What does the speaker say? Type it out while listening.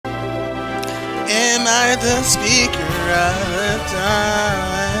I the speaker of the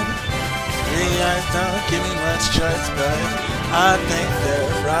time? Really, I don't give me much choice, but I think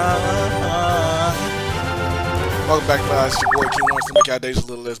they're wrong. Welcome back, guys. It's your boy Q wants to make our days a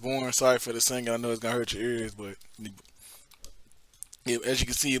little less boring. Sorry for the singing. I know it's gonna hurt your ears, but yeah, as you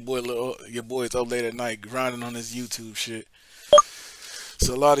can see, your boy is up late at night grinding on this YouTube shit.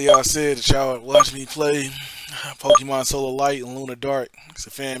 So a lot of y'all said that y'all watch me play Pokemon Solar Light and Lunar Dark. It's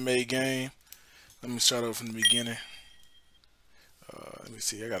a fan-made game. Let me start over from the beginning. Let me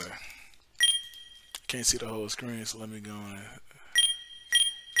see. Can't see the whole screen, so let me go on.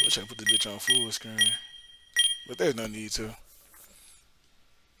 Wish I could put this bitch on full screen, but there's no need to.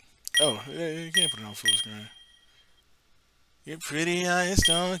 Oh, yeah, you can't put it on full screen. Your pretty eyes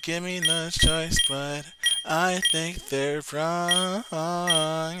don't give me much choice, but I think they're wrong.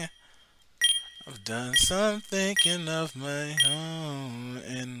 I've done some thinking of my own,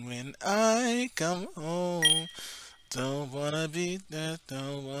 and when I come home, don't wanna be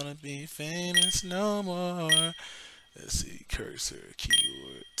famous no more. Let's see, cursor,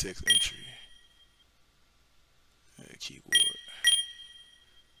 keyword, text entry, keyboard,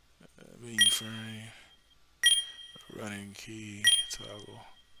 V frame. Running key, toggle,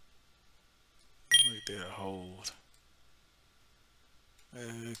 make that hold.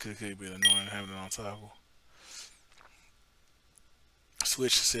 It could be annoying having it on toggle.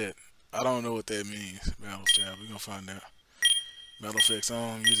 Switch set. I don't know what that means. Battle style. We're gonna find out. Battle effects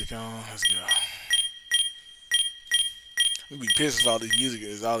on, music on. Let's go. I'm gonna be pissed if all this music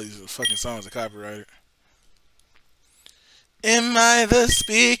is all these fucking songs are copyrighted. Am I the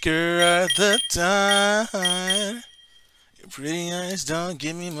speaker of the time? Your pretty eyes don't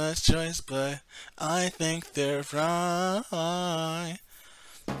give me much choice, but I think they're wrong.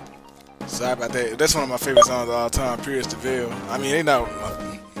 Sorry about that. That's one of my favorite songs of all time, Pierce the Veil. I mean, they not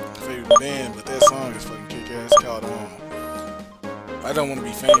my favorite band, but that song is fucking kick-ass. Called I Don't Want to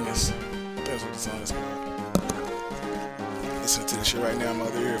Be Famous. That's what the song is called. Listen to this shit right now in my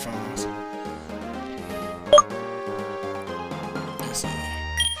other earphones. Let's see.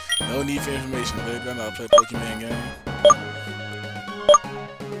 No need for information, baby. I know how to play a Pokemon game.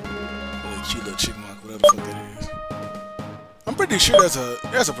 Cute little chickmunk, whatever the fuck that is. I'm pretty sure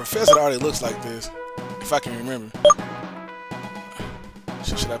there's a professor that already looks like this, if I can remember.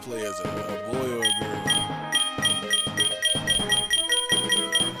 Should I play as a boy or a girl?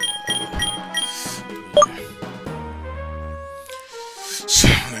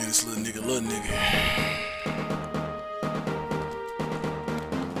 Man, this little nigga.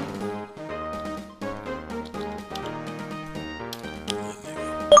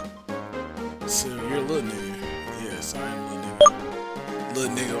 So you're a little nigga. Yes, I am a little nigga.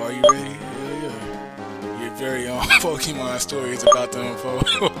 Little nigga, are you ready? Hell yeah. Your very own Pokemon story is about to unfold.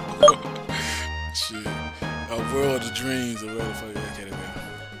 Shit. A world of dreams, or whatever the fuck that can go.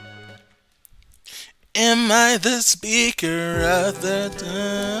 Am I the speaker of the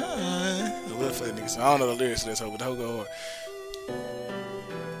time? What the fuck nigga? I don't know the lyrics to this whole, but the whole go hard.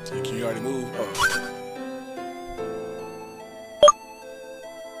 So can you already move? Oh.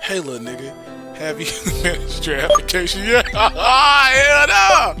 Hey, little nigga, have you finished your application yet? Hell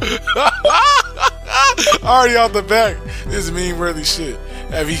no! Already off the back. This is meme-worthy shit.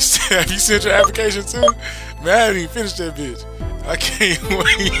 Have you sent your application too? Man, I haven't even finished that bitch. I can't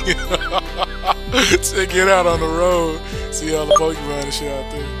wait to get out on the road, see all the Pokemon and shit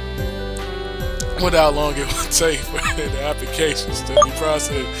out there. I wonder how long it would take for the applications to be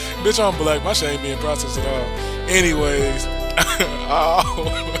processed. Bitch, I'm black. My shit ain't being processed at all. Anyways. I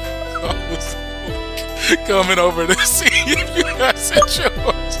was coming over to see if you guys sent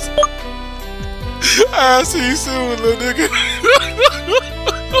yours. I'll see you soon, little nigga.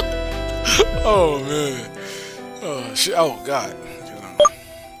 Oh man. Oh shit. Oh god.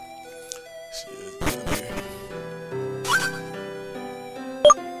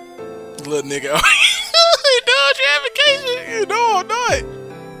 Little nigga. You done your application? You know I'm not.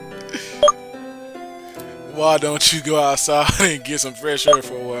 Why don't you go outside and get some fresh air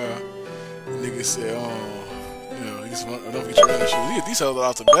for a while? The nigga said, oh, you know, don't be trying to shoot. You get these hoes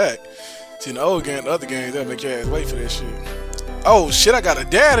off the back. See, in the old game, the other games, they'll make your ass wait for that shit. Oh, shit, I got a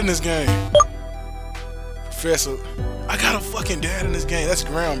dad in this game. Professor, I got a fucking dad in this game. That's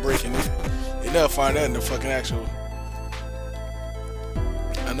groundbreaking. You never find that in the fucking actual,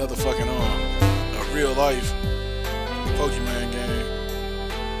 another fucking, a real life Pokemon game.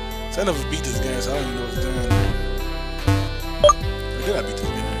 So I never beat this game, so I don't even know what's doing. Or did I beat this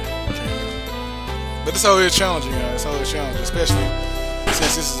game? But this whole is challenging, guys. This whole is challenging, especially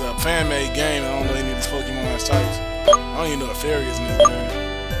since this is a fan-made game and I don't know any of these Pokemon types. I don't even know the fairies in this game.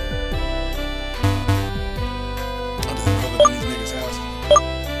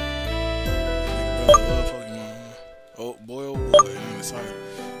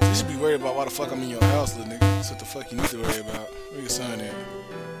 why the fuck I'm in your house, little nigga? That's what the fuck you need to worry about. Where your son at?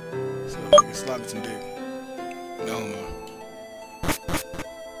 So, nigga, slap me some dick. No, no.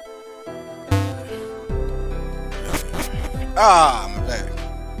 Ah, my bad.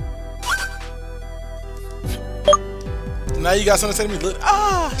 Now you got something to say to me? Look,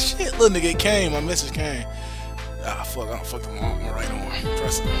 ah, shit, little nigga, it came. My message came. Ah, fuck, I don't fuck them on my right arm.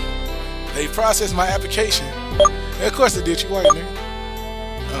 Press it. They processed my application. And of course they did, you white nigga.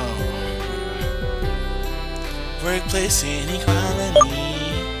 Oh. Workplace inequality.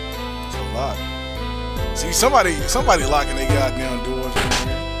 It's a lot. See, somebody locking their goddamn doors in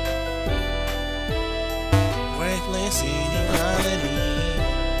here. Workplace inequality.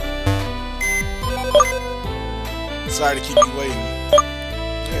 Sorry to keep you waiting.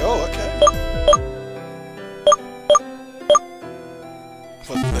 Hey, oh, okay. I'm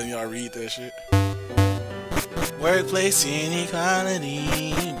supposed to let y'all read that shit. Workplace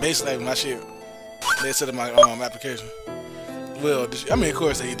inequality. Basically, like my shit. They said in my application. Well, I mean, of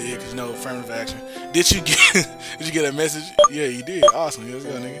course they did, cause you know, affirmative action. Did you get a message? Yeah, you did. Awesome. Let's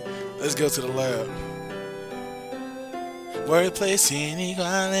go, nigga. Let's go to the lab. Workplace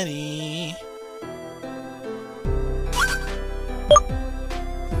inequality.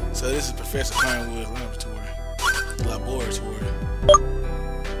 So this is Professor Pinewood's laboratory.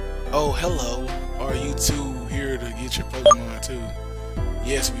 Oh, hello. Are you two here to get your Pokemon too?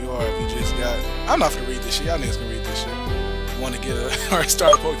 Yes, we are. We just got. I'm not gonna read this shit. Y'all niggas can read this shit. Want to get or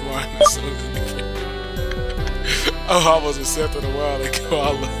start a Pokemon as soon as we can. Oh, I was accepted a while ago.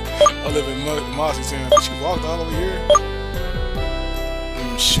 I live in Mossy Town. But you walked all over here?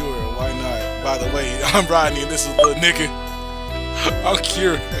 Sure, why not? By the way, I'm Rodney and this is little nigga. I'm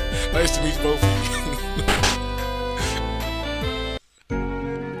Kira. Nice to meet both of you.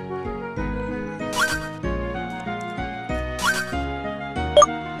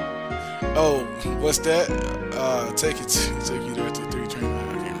 Oh, what's that? Take you there to 3 train. I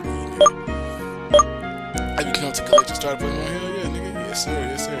can't read it. Have you come to collect your starter Pokemon? Hell yeah, nigga. Yes sir,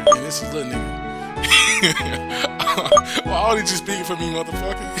 yes sir. And this is little nigga. Why all these just speaking for me,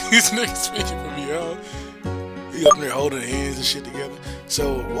 motherfucker? These niggas speaking for me, yo. He up there holding their hands and shit together.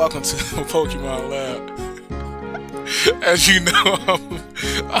 So, welcome to the Pokemon Lab. As you know,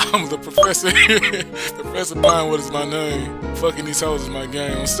 I'm the professor here. Professor Pinewood is my name. Fucking these hoes is my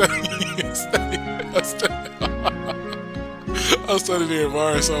game. I'm studying the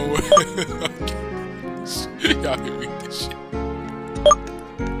environment somewhere. Y'all can read this shit.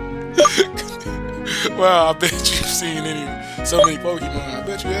 Wow, I bet you've seen so many Pokemon. I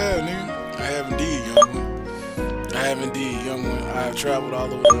bet you have, nigga. I have indeed, young one. I have indeed, young one. I have traveled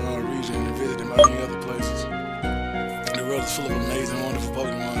all over the region and visited many other places. The world is full of amazing, wonderful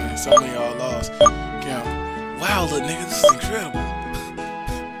Pokemon, and so many are lost. Count. Wow, little nigga, this is incredible.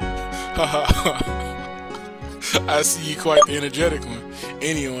 I see you quite the energetic one.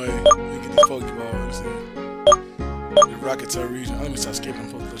 Anyway, look at these Pokeballs. The Rockets are region. Let me stop skipping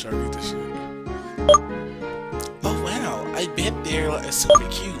Pokemon. Let y'all read this shit. Oh wow, I bet they're super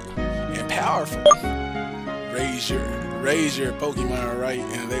cute and powerful. Raise your Pokemon right,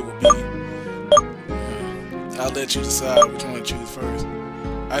 and they will be. I'll let you decide which one to choose first.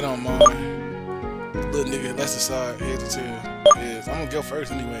 I don't mind. Little nigga, let's decide head to tail. Yes, I'm gonna go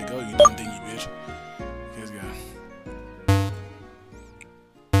first anyway. Go, you dumb dingy bitch. Let's go.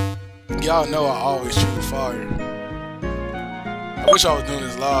 Y'all know I always choose fire. I wish I was doing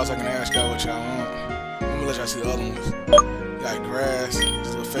this live so I can ask y'all what y'all want. I'm gonna let y'all see the other ones. You got grass, this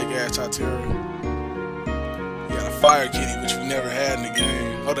little fake ass Totera. You got a fire kitty, which we never had in the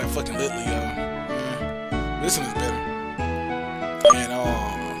game. Oh, that fucking Litley, y'all. This one is better.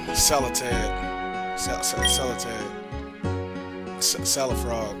 And salad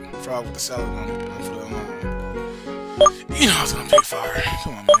frog with the salad on it. You know I was gonna pick fire.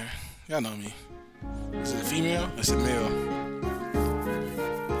 Come on, man. Y'all know me. Is it a female? It's a male.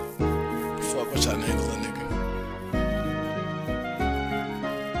 Fuck, what's your name, little nigga?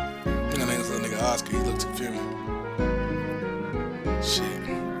 My name's little nigga Oscar. He look too feminine. Shit.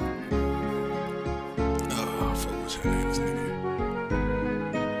 Oh, fuck, what's your name, this nigga?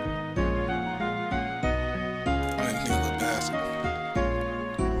 I didn't think a little bastard.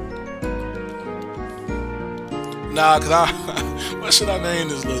 Nah, cause what should I name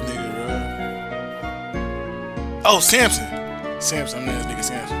this little nigga, bro? Oh, Samson. Samson, I'm naming this nigga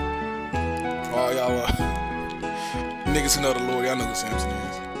Samson. For all y'all niggas who know the Lord, y'all know who Samson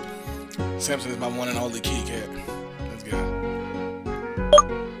is. Samson is my one and only key cat. Let's go.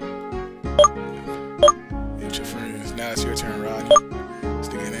 With your friends. Now it's your turn, Rodney. This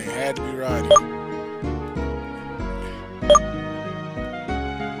nigga name had to be Rodney.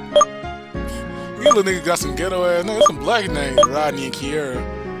 That little nigga got some ghetto ass names. Some black names, Rodney and Kiera.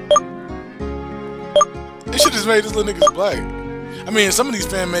 They should just made this little niggas black. I mean, in some of these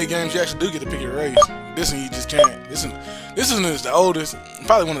fan-made games, you actually do get to pick your race. This one you just can't. This one is the oldest,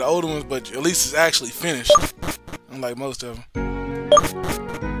 probably one of the older ones, but at least it's actually finished. Unlike most of them.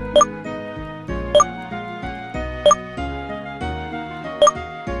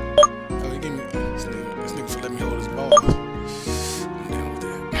 Oh, he gave me this nigga for letting me hold his balls. I'm down with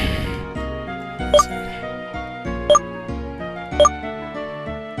that. Let's see.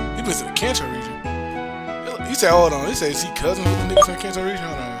 He went to the Kanto region. He said, hold on. He said, is he cousins with the nigga from the Kanto region?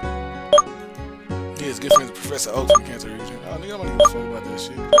 Hold on. He is good friends with Professor Oak from the Kanto region. Oh, nigga, I don't even give a fuck about that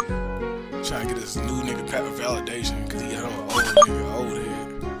shit. Trying to get this new nigga validation because he got an old nigga, old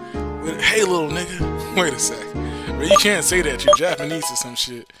head. Wait, hey, little nigga. Wait a sec. Bro, you can't say that. You're Japanese or some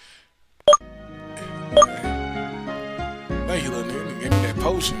shit. Thank you, little nigga. Give me that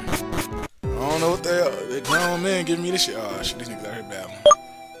potion. I don't know what the hell. That grown man giving me this shit. Oh, shit. These niggas out here battling.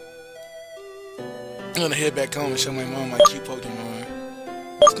 I'm gonna head back home and show my mom my cute Pokemon.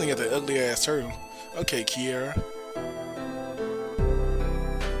 This thing got that ugly ass turtle. Okay, Kiera.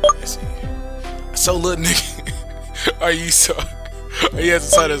 Let's see. So little nigga, are you so? He has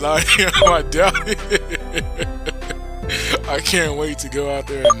decided as I am. I doubt it. I can't wait to go out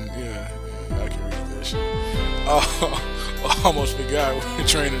there and yeah, I can read that shit. Oh, I almost forgot we're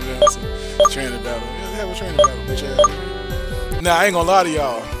training now. So training battle. Yeah, have a training battle, bitch ass. Nah, I ain't gonna lie to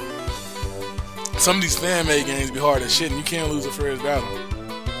y'all. Some of these fan-made games be hard as shit, and you can't lose the first battle.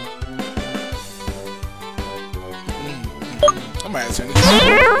 I might have to turn this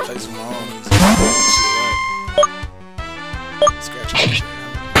play some of my own music. Scratch that shit out.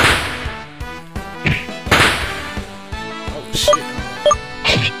 Oh shit.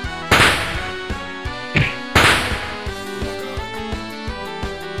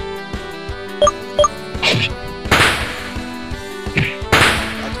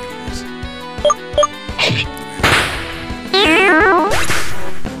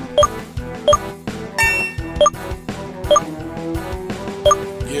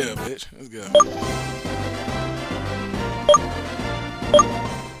 Yeah, bitch. Let's go.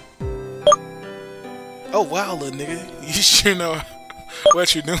 Oh wow, little nigga. You sure know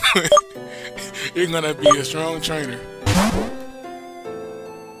what you're doing. You're gonna be a strong trainer.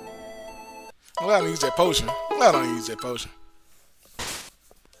 Well, I don't use that potion. I don't use that potion.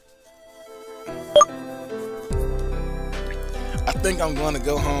 I think I'm going to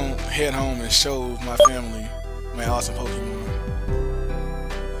go home, head home, and show my family my awesome Pokemon.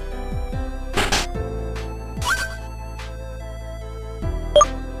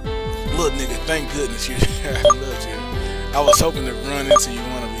 Look, nigga, thank goodness you. I loved you. I was hoping to run into you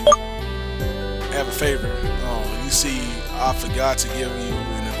one of you. Have a favor. You see, I forgot to give you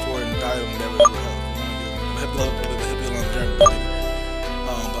an important item that will help you along the journey.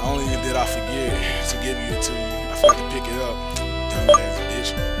 But only did I forget to give it to you. I forgot to pick it up. Dumbass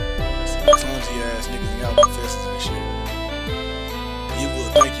bitch. Some clumsy ass niggas and y'all professors and shit. You will.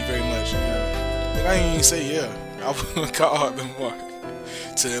 Thank you very much. Yeah. I ain't even say yeah. I will call them more.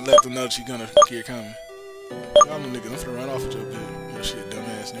 To let them know that you're gonna keep coming. Y'all know niggas, I'm finna run off with your bitch. Your shit,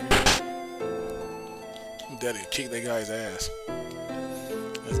 dumbass nigga. I'm daddy kick that guy's ass.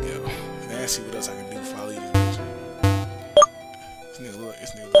 Let's go. Now let's see what else I can do before I leave this bitch. This nigga look,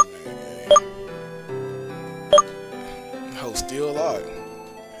 man. Hoe still alive.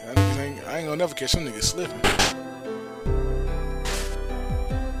 I ain't gonna never catch some niggas slipping.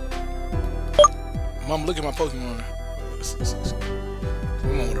 Mom, look at my Pokemon.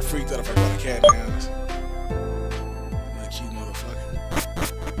 I'm gonna freak out if I got a cat now. That cute motherfucker.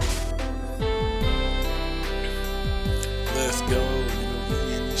 Let's go. We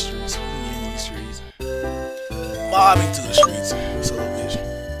in these streets. Mobbing to the streets. What's up, bitch?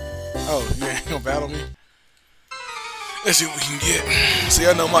 Oh, you ain't gonna battle me? Let's see what we can get. See,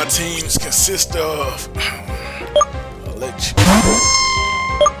 I know my teams consist of. I'll let you.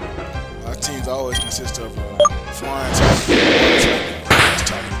 My teams always consist of flying type,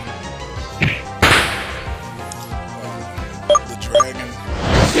 the dragon,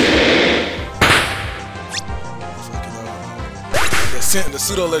 the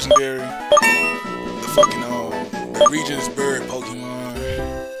pseudo legendary, the fucking the Regent's Bird Pokemon,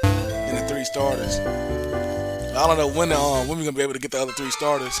 and the 3 starters. I don't know when we're gonna be able to get the other 3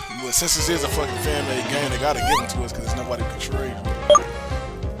 starters, but since this is a fucking fan-made game, they gotta give them to us because there's nobody can trade.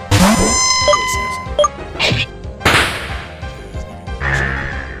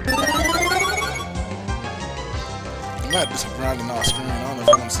 I might do some grinding off screen. I don't know if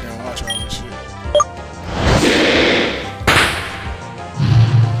I want to sit there and watch all this shit.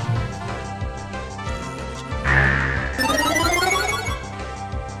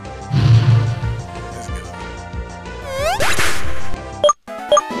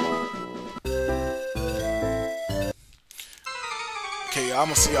 I'm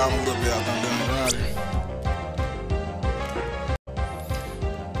gonna see y'all in a little bit after I'm done grinding.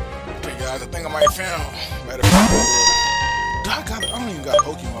 Okay, guys, I think I might found. Better find I don't even got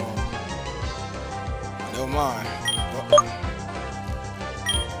Pokemon. Never mind. I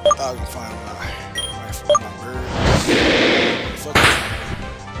thought I could find my bird. Fuck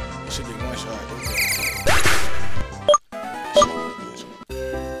it. Should be one shot.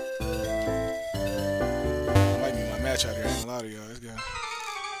 Might be my match out here. Ain't a lot of y'all. This guy.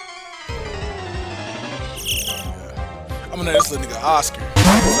 I'm gonna name this little nigga Oscar. I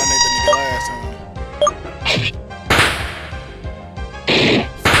named that nigga last time.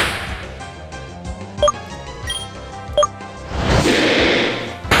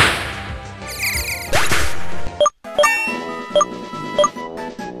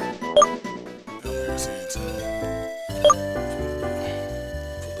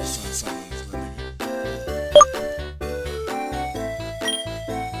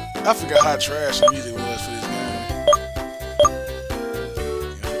 I forgot how trash the music was for this game.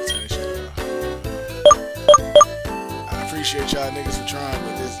 I appreciate y'all niggas for trying,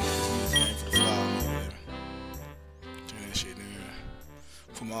 but this music ain't for the fly. Turn that shit down.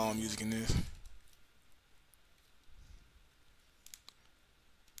 Put my own music in this.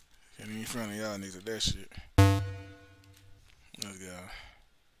 Can't even in front of y'all niggas with that shit. Let's go.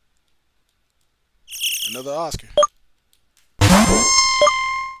 Another Oscar.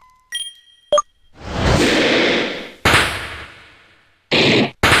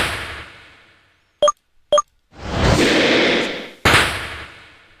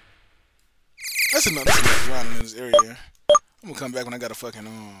 That's enough grinding in this area. I'm gonna come back when I got a fucking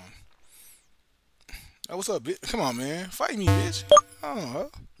Oh, what's up, bitch? Come on, man. Fight me, bitch.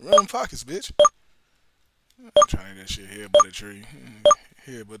 Oh, run them pockets, bitch. I'm trying to get that shit headbutt a tree.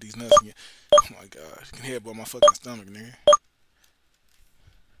 Headbutt these nuts again. Oh my god. You can headbutt my fucking stomach, nigga.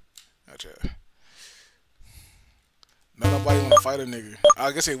 Gotcha. Not nobody wanna fight a nigga.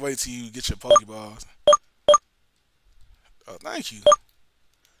 I guess they wait till you get your Pokeballs. Oh, thank you.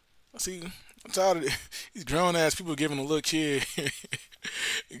 See, I'm tired of these grown ass people giving a little kid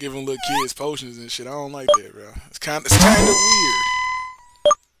giving little kids potions and shit. I don't like that, bro. It's kinda weird.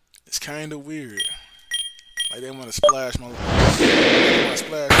 It's kinda weird. Like they wanna splash my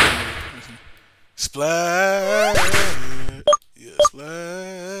splash. Yeah,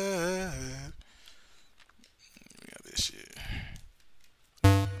 splash. We got this shit.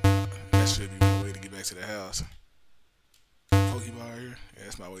 That should be my way to get back to the house. Pokeball here? Yeah,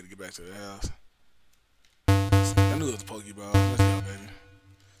 that's my way to get back to the house. I knew it was a Pokeball. Let's go, baby.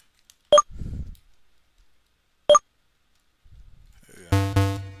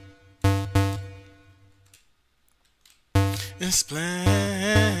 Yeah. It's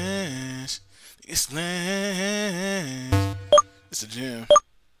splash. It's splash. It's a gym.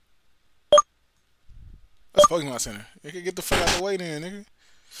 That's Pokemon Center. You can get the fuck out of the way then, nigga.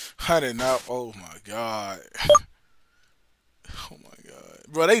 I did not. Oh my god. Oh my god.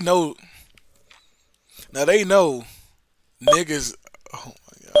 Bro, they know. Now they know niggas. Oh my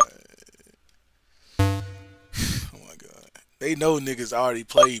god. Oh my god. They know niggas already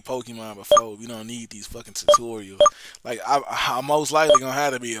played Pokemon before. We don't need these fucking tutorials. Like, I'm most likely gonna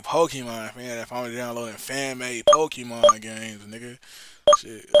have to be a Pokemon fan if I'm downloading fan-made Pokemon games, nigga.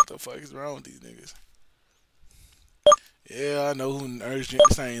 Shit, what the fuck is wrong with these niggas? Yeah, I know who Nurse Jenny.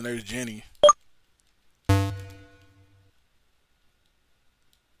 This ain't Nurse Jenny.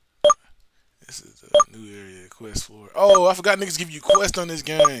 This is a new area quest for. Oh, I forgot niggas give you quests on this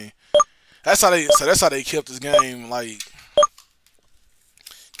game. That's how they. So that's how they kept this game, like,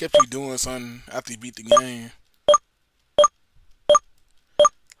 kept you doing something after you beat the game.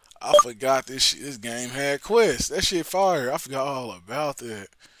 I forgot this shit. This game had quests. That shit fire. I forgot all about that.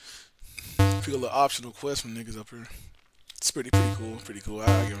 Pick a little optional quest from niggas up here. It's pretty cool. Pretty cool.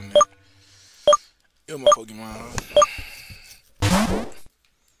 I give them that. Yo, my Pokemon.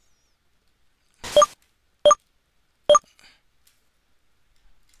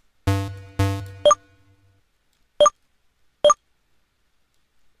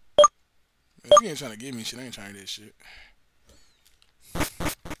 If you ain't trying to give me shit, I ain't trying to do that shit.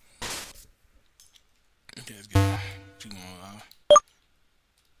 Okay, let's get two more.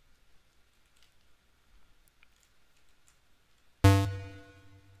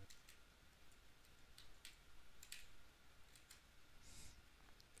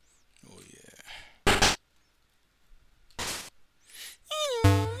 Oh yeah.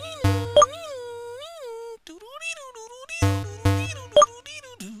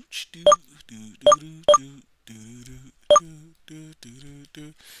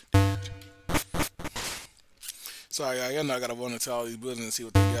 Y'all know I gotta run into all these buildings and see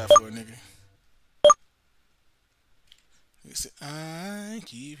what they got for a nigga. You see, I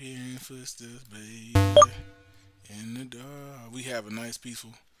keep hearing footsteps, baby, in the dark. We have a nice,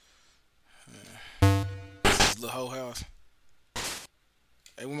 peaceful. This is little whole house.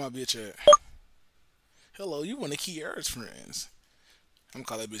 Hey, where my bitch at? Hello, you one of Kiara's friends. I'm gonna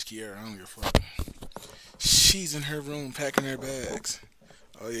call that bitch Kiara. I don't give a fuck. She's in her room packing her bags.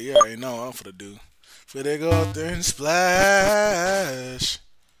 Oh yeah, you already know what I'm finna do. For they go out there and splash.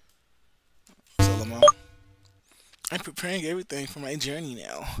 So, Lamar, I'm preparing everything for my journey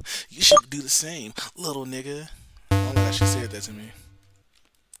now. You should do the same, little nigga. I don't know how she said that to me.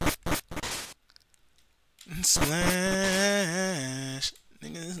 Splash.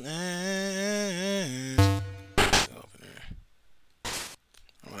 Nigga, splash. Open there.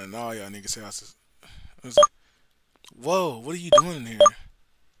 I'm running all y'all niggas' houses. Whoa, what are you doing in here?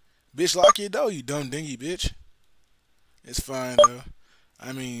 Bitch, lock your door, you dumb dingy bitch. It's fine, though.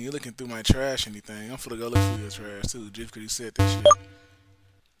 I mean, you're looking through my trash and anything. I'm finna go look through your trash, too, just because you said that shit.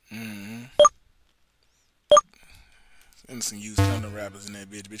 Mm-hmm. And some used condom wrappers in that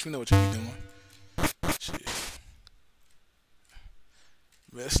bitch. Bitch, we know what you be doing. Shit.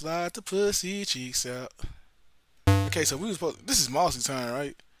 Better slide the pussy cheeks out. Okay, so we was supposed. This is Moss's turn,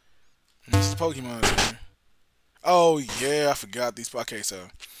 right? And this is Pokemon's turn. Oh yeah, I forgot these. Okay, so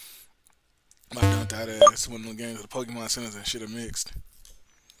my dumb that ass one of them games with the Pokemon centers and shit are mixed.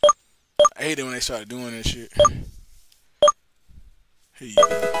 I hate it when they started doing that shit. Here you go.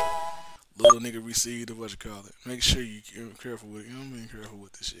 Little nigga received or what you call it. Make sure you're careful with it. You know, I'm being careful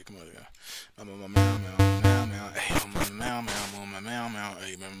with this shit. Come on, yeah. My meow meow. Hey, my meow meow. My meow meow.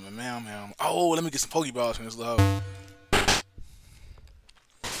 Hey, my meow meow. Oh, let me get some Pokeballs from this little hoe.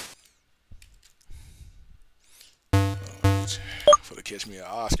 Oh, bitch. For to catch me an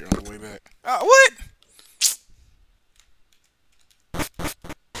Oscar on the way back. Ah, what?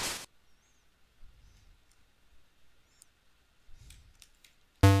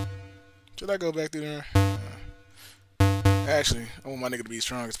 Should I go back through there? Actually, I want my nigga to be as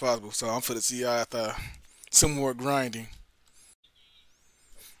strong as possible, so I'm for the CI after some more grinding.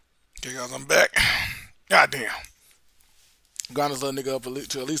 Okay, guys, I'm back. Goddamn. Got this little nigga up to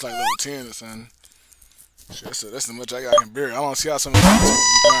at least like level 10 or something. Shit, that's as much I can bear. I don't see how some of these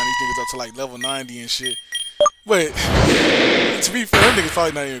niggas up to like level 90 and shit. But to be fair, them niggas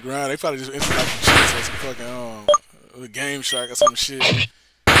probably not even grind. They probably just enter like some shit, so some fucking Game Shark or some shit.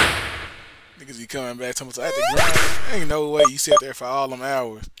 Niggas be coming back to me, so I had to grind. Ain't no way you sat there for all them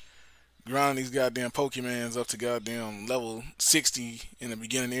hours grinding these goddamn Pokemons up to goddamn level 60 in the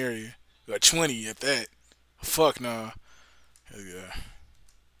beginning area. Or 20 at that. Fuck nah. Hell yeah.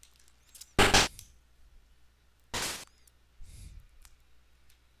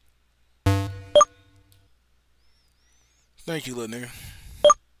 Thank you, little nigga.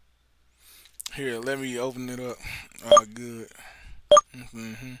 Here, let me open it up. Oh, good.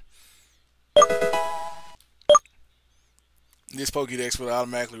 Mm-hmm. This Pokédex will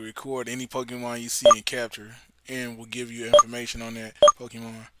automatically record any Pokemon you see and capture, and will give you information on that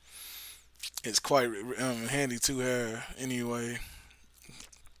Pokemon. It's quite handy to have anyway.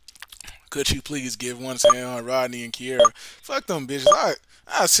 Could you please give one to Rodney and Kiera? Fuck them bitches.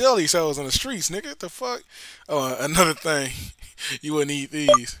 I sell these hoes on the streets, nigga. What the fuck? Oh, another thing. You will need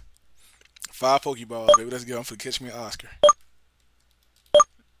these. 5 Pokeballs, baby. Let's go. I'm finna catch me an Oscar.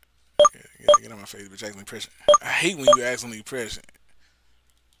 Get on my face, bitch. Accidentally press. I hate when you accidentally press.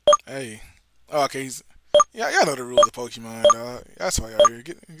 Hey. Oh, okay. Y'all know the rules of Pokemon, dog. That's why y'all here.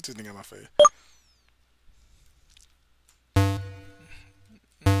 Get this nigga out my face.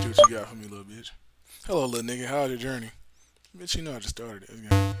 Do what you got for me, little bitch. Hello, little nigga. How's your journey? Bitch, you know I just started it.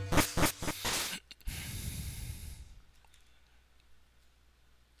 Again.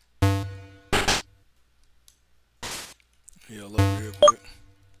 Heal up real quick.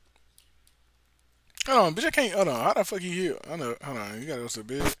 Hold on, bitch. I can't. Hold on. How the fuck you heal? I know. Hold on. You gotta go to the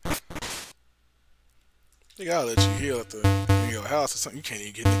bed. They gotta let you heal in your house or something. You can't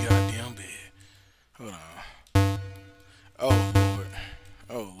even get in the goddamn bed. Hold on. Oh, Lord.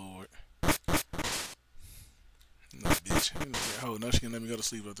 Oh, Lord. No, bitch. Oh, no, she can let me go to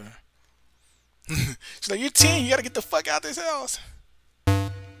sleep up there. She's like, you're 10. You gotta get the fuck out this house.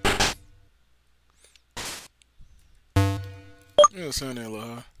 You know, son, there,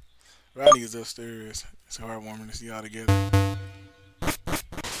 little huh? Rodney is upstairs. It's heartwarming to see y'all together.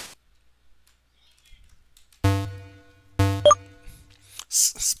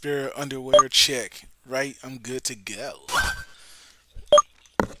 Spirit underwear check. Right, I'm good to go.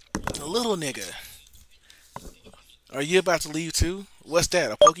 Little nigga. Are you about to leave too? What's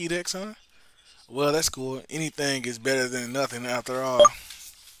that? A Pokédex, huh? Well, that's cool. Anything is better than nothing after all.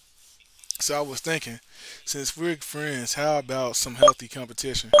 So I was thinking, since we're friends, how about some healthy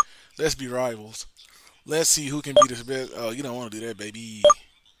competition? Let's be rivals. Let's see who can be the best. Oh, you don't want to do that, baby.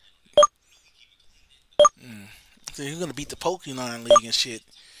 Mm. So you're gonna beat the Pokemon League and shit.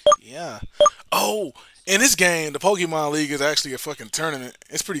 Yeah. Oh, in this game, the Pokemon League is actually a fucking tournament.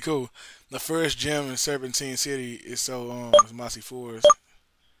 It's pretty cool. The first gym in Serpentine City is it's Mossy Forest.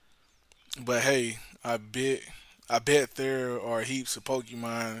 But hey, I bet there are heaps of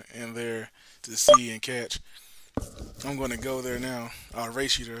Pokemon in there to see and catch. I'm gonna go there now. I'll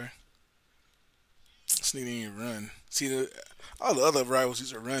race you there. This nigga didn't even run. See all the other rivals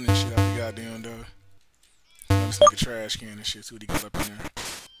used to run and shit out the goddamn door. This nigga trash can and shit. See what he got up in there.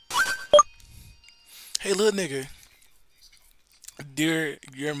 Hey, little nigga, dear,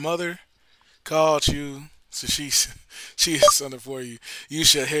 your mother called you, so she has something for you. You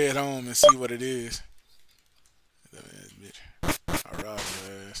should head home and see what it is. Dumbass bitch. I robbed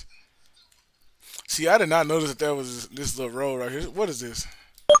your ass. See, I did not notice that there was this little road right here. What is this?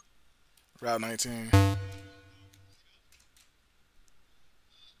 Route 19.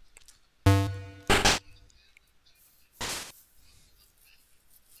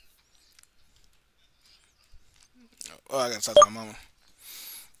 Oh, I gotta talk to my mama.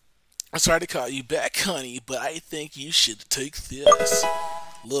 I'm sorry to call you back, honey, but I think you should take this.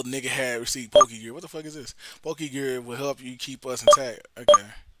 Little nigga had received Poke Gear. What the fuck is this? Poke Gear will help you keep us intact. Okay.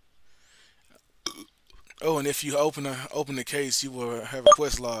 Oh, and if you open the case, you will have a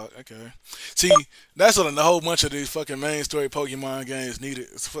quest log. Okay. See, that's what a whole bunch of these fucking main story Pokemon games needed.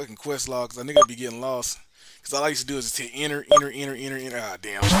 It's a fucking quest log, cause I nigga be getting lost. Cause all I used to do is just hit enter, enter, enter, enter, enter. Ah,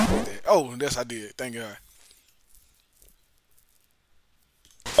 damn, I did that. Oh, yes, I did. Thank God.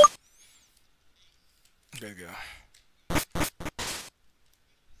 There you go.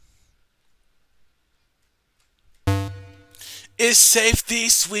 It's safety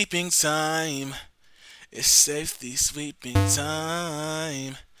sweeping time. It's safety sweeping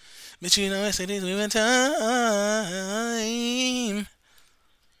time. But you know it's safety sweeping time.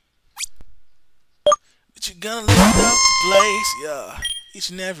 But you gonna lift up the place, yeah, each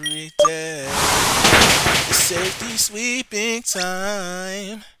and every day. It's safety sweeping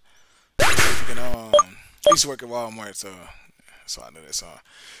time. I used to work at Walmart, so I know that song.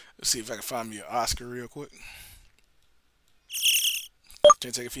 Let's see if I can find me an Oscar real quick.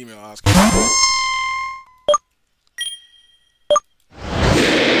 Can't take a female Oscar.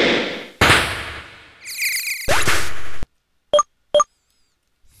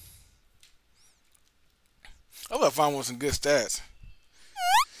 I gotta find one with some good stats.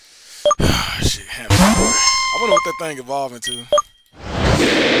 Shit, hamster. I wonder what that thing evolved into.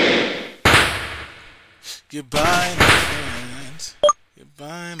 Goodbye, my friends.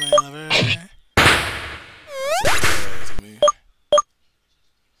 Goodbye, my lover.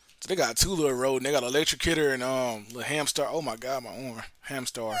 So they got two little road, and they got Electrocutor and little Hamstar. Oh my god, my arm.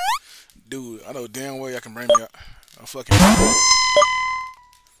 Hamstar. Dude, I know damn well y'all can bring me up. A fucking. I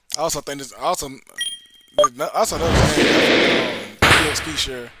also think this. Also another game. PXP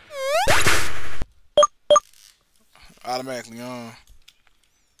share. Automatically on.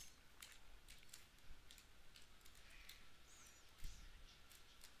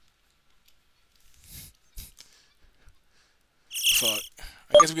 Fuck.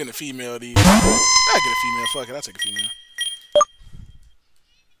 I guess we're getting a female of these. I get a female. Fuck it. I'll take a female.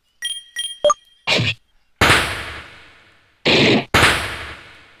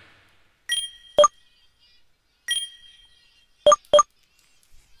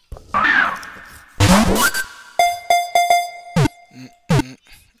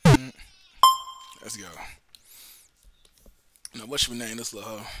 Let's go. Now, what should we name this little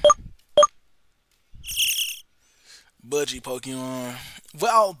hoe? Budgie Pokemon.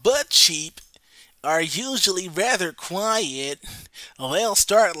 Well, Butt Cheap are usually rather quiet. They'll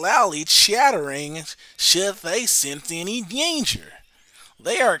start loudly chattering should they sense any danger.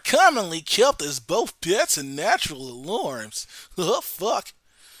 They are commonly kept as both pets and natural alarms. Oh, fuck.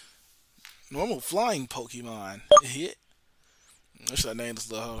 Normal flying Pokemon. Hit. What should I name this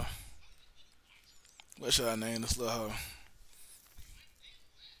little hoe? What should I name this little hoe?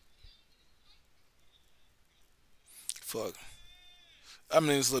 Fuck. I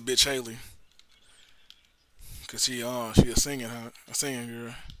mean this little bitch Haley. Cause she a singing girl.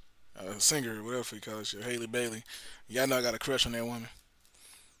 A singer, whatever you call it, shit. Haley Bailey. Y'all know I got a crush on that woman.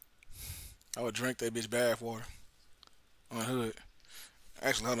 I would drink that bitch bath water on hood.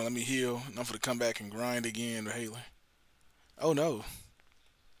 Actually, hold on, let me heal. And I'm gonna come back and grind again to Haley. Oh no.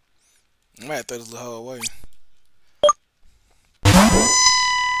 I might have to throw this little hoe away.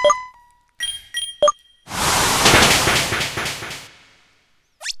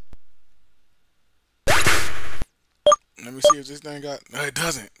 Let me see if this thing got. No, it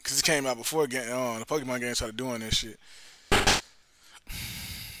doesn't, cause it came out before the Pokemon game started doing this shit.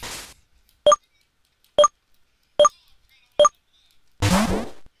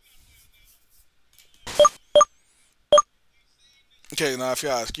 Okay, now if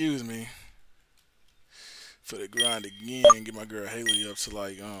y'all excuse me for the grind again, get my girl Haley up to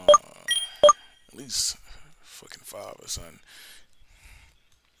like at least fucking 5 or something.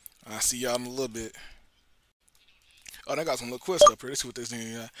 I'll see y'all in a little bit. Oh, they got some little quest up here. Let's see what this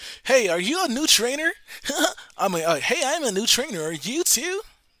thing got. Hey, are you a new trainer? I mean, hey, I'm a new trainer. Are you too?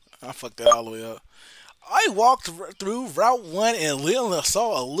 I fucked that all the way up. I walked through Route 1 and Lil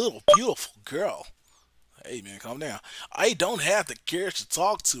saw a little beautiful girl. Hey, man, calm down. I don't have the courage to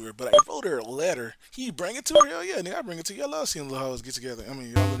talk to her, but I wrote her a letter. Can you bring it to her? Hell yeah, nigga, I bring it to you. I love seeing little hoes get together. I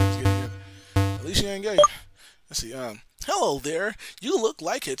mean, y'all little niggas get together. At least you ain't gay. Let's see, hello there. You look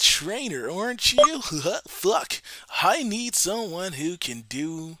like a trainer, aren't you? Fuck. I need someone who can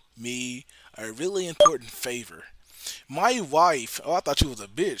do me a really important favor. My wife, oh, I thought you was a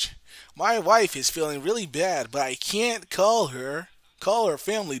bitch. My wife is feeling really bad, but I can't call her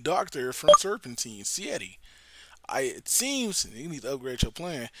family doctor from Serpentine City. It seems you need to upgrade your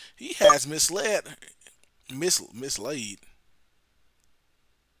plan. He has mislaid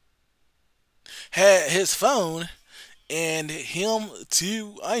had his phone and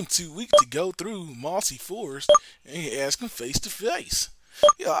I'm too weak to go through mossy forest and ask him face to face.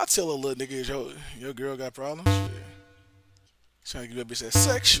 Yeah, I tell a little nigga your girl got problems. Shit. Trying to give that bitch that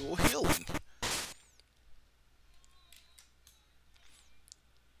sexual healing.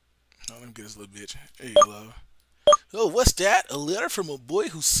 Oh, let me get this little bitch. There you go. Oh, what's that? A letter from a boy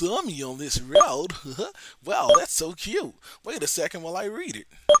who saw me on this road. Wow, that's so cute. Wait a second while I read it.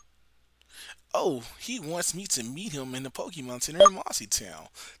 Oh, he wants me to meet him in the Pokemon Center in Mossy Town.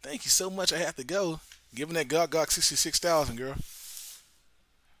 Thank you so much. I have to go. Give him that Gok 66,000, girl.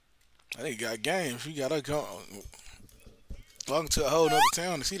 I think he got games. We gotta go walk to a whole nother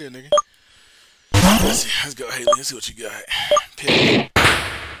town to see that nigga. Let's go, Haley. Let's see what you got. Pick.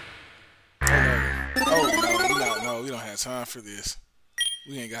 Oh no, we don't have time for this.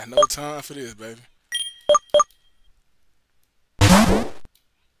 We ain't got no time for this, baby.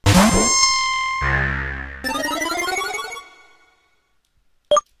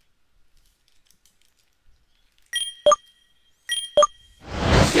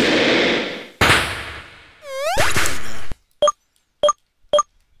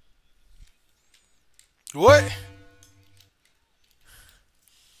 What?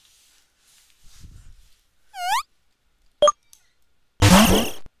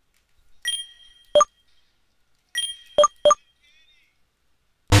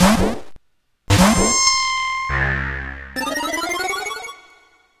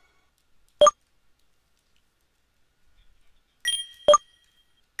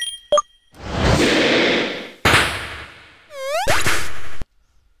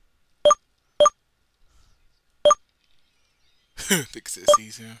 Think it says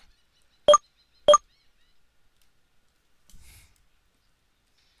he's him.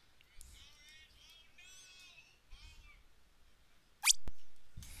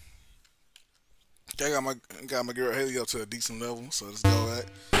 I got my girl Haley up to a decent level, so let's go at.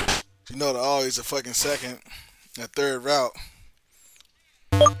 You know, they're always a fucking second. That third route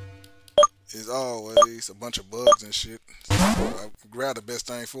is always a bunch of bugs and shit. So I grab the best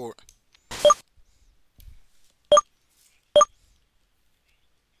thing for it.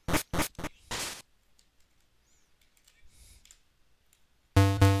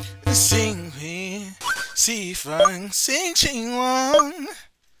 Sing me, si fang, sing ching wang.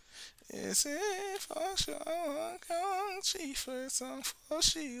 Is it for sure? Kong chi for song for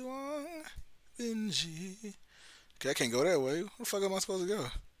she wang. Benji. Okay, I can't go that way. Where the fuck am I supposed to go?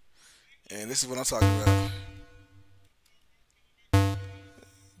 And this is what I'm talking about.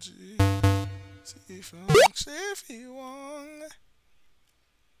 G, si fang, si wang.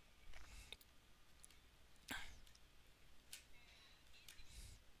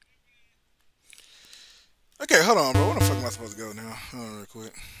 Okay, hold on, bro. Where the fuck am I supposed to go now? Hold on real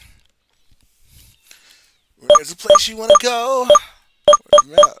quick. Where's the place you want to go? Where's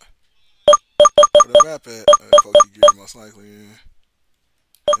the map? Where the map at? Pokegear, most likely,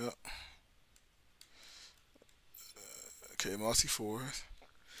 yeah. Yep. Okay, Mossy Forest.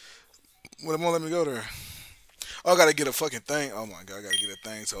 Well, it won't let me go there. Oh, I gotta get a fucking thing. Oh my god, I gotta get a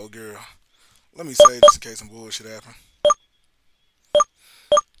thing to old girl. Let me save just in case some bullshit happen.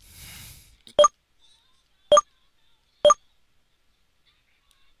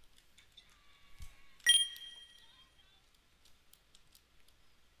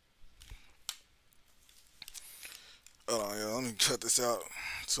 Hold cut this out.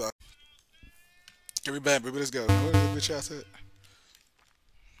 So I get me back, baby. Let's go. What did the bitch I said?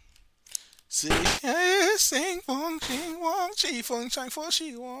 See, sing fong ching wong chi fong chang for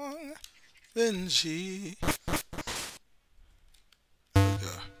she wong. Then she.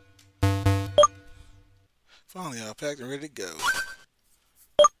 Finally, all packed and ready to go.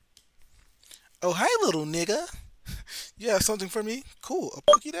 Oh, hi, little nigga. You have something for me? Cool. A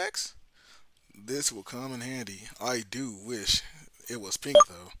Pokédex? This will come in handy. I do wish it was pink,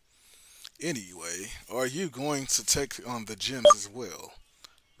 though. Anyway, are you going to take on the gyms as well?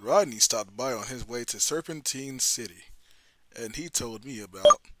 Rodney stopped by on his way to Serpentine City, and he told me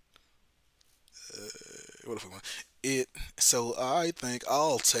about what the fuck it. So I think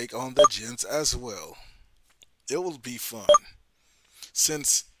I'll take on the gyms as well. It will be fun.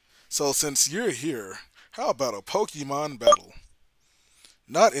 Since you're here, how about a Pokemon battle?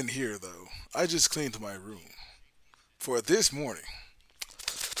 Not in here though. I just cleaned my room for this morning.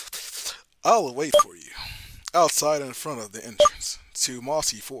 I'll wait for you outside in front of the entrance to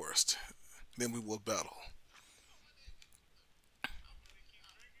Mossy Forest. Then we will battle.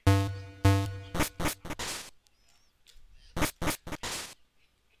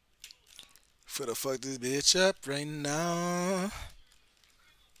 Finna fuck this bitch up right now.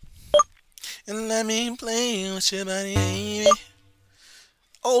 And let me play with your body, baby.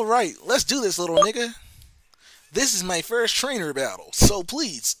 Alright, let's do this, little nigga. This is my first trainer battle, so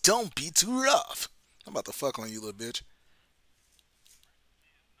please don't be too rough. I'm about to fuck on you, little bitch.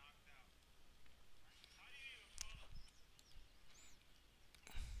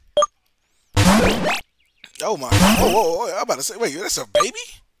 Oh my. Oh, I'm about to say, wait, that's a baby?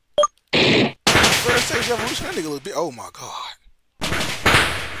 First stage evolution, that nigga look big. Oh my god.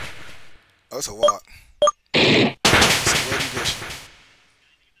 Oh, that's a lot. That's a bloody bitch.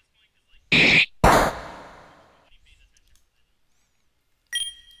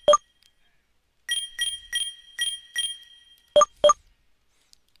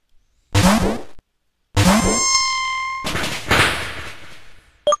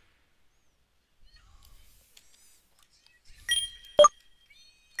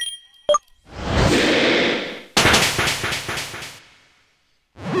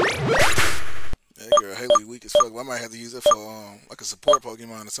 Haley weak as fuck. I might have to use it for like a support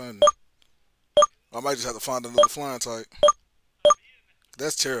Pokemon or something. I might just have to find another flying type.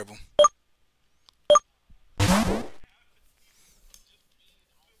 That's terrible.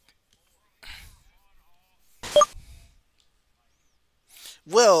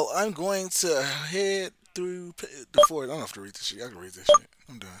 Well, I'm going to head through the forest. I don't have to read this shit. I can read this shit.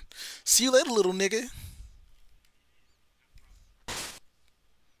 I'm done. See you later, little nigga.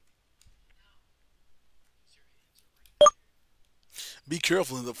 Be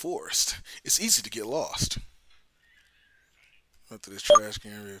careful in the forest. It's easy to get lost. Up to this trash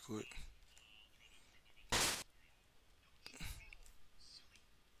can real quick.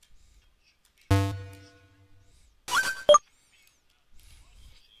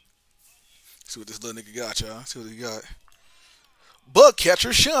 See what this little nigga got, y'all. See what he got. Bug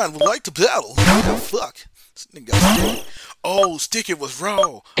catcher Sean would like to battle. Yeah, fuck. This nigga got sticky. Oh, sticky was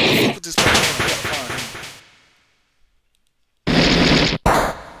raw. I fuck with this Pokemon. I gotta find him.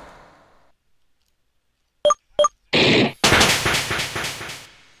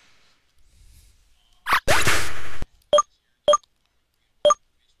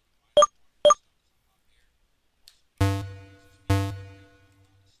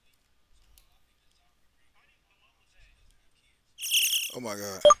 Oh my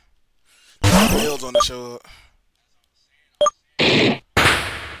god. Nails on the show up.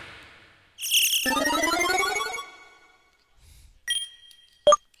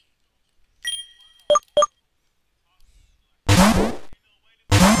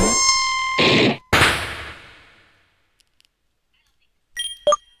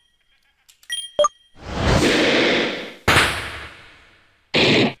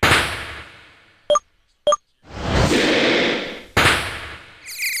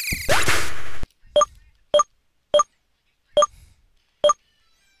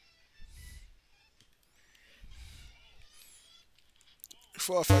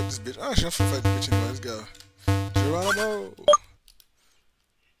 Before I fight this bitch, actually, I'm gonna fight this bitch anyway. Let's go. Geronimo.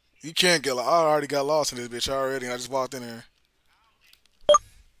 You can't get. I already got lost in this bitch already. And I just walked in there.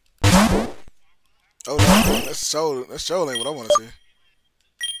 Oh no, that's show ain't what I want to see.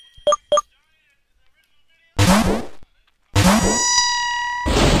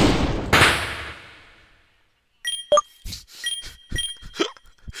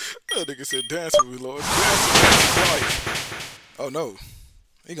 That nigga said, "Dance with me, Lord. Dance with me, life." Oh no.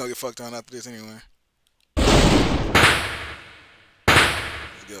 He gonna get fucked on after this anyway.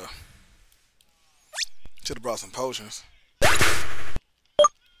 go. Should have brought some potions.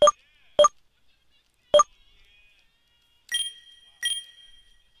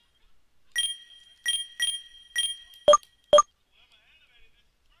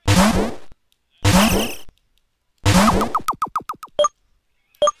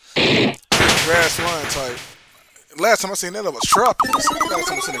 Grass flying type. Last time I seen that, it was Tropics. Last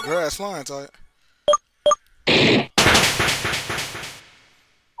time I seen the grass flying type.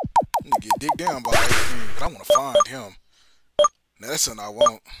 I'm gonna get digged down by everything, but I want to find him. Now that's something I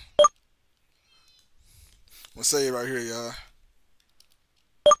want. I'm gonna say it right here, y'all.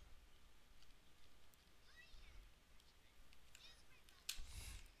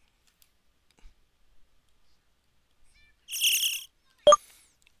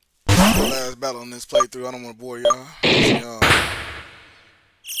 Last battle on this playthrough. I don't want to bore y'all. See y'all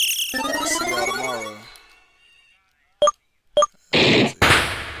tomorrow.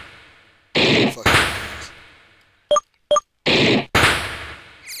 Fuck it.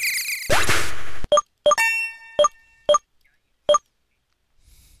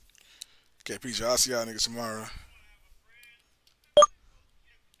 Okay, peace, y'all. I'll see y'all niggas tomorrow.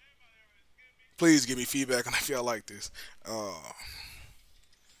 Please give me feedback on if y'all like this.